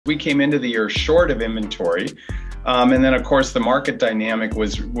We came into the year short of inventory. And then, of course, the market dynamic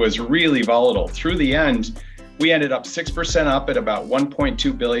was really volatile. Through the end, we ended up 6% up at about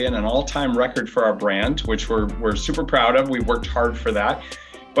 1.2 billion, an all-time record for our brand, which we're super proud of. We worked hard for that.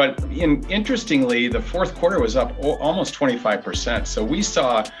 But interestingly, the fourth quarter was up almost 25%. So we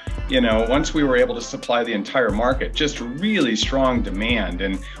saw, once we were able to supply the entire market, just really strong demand.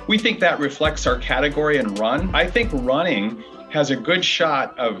 And we think that reflects our category and run. I think running has a good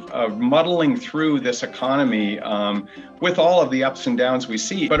shot of muddling through this economy with all of the ups and downs we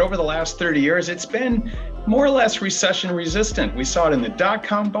see. But over the last 30 years, it's been more or less recession resistant. We saw it in the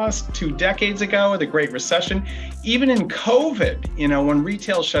dot-com bust 2 decades ago, the Great Recession. Even in COVID, when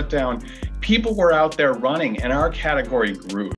retail shut down, people were out there running and our category grew.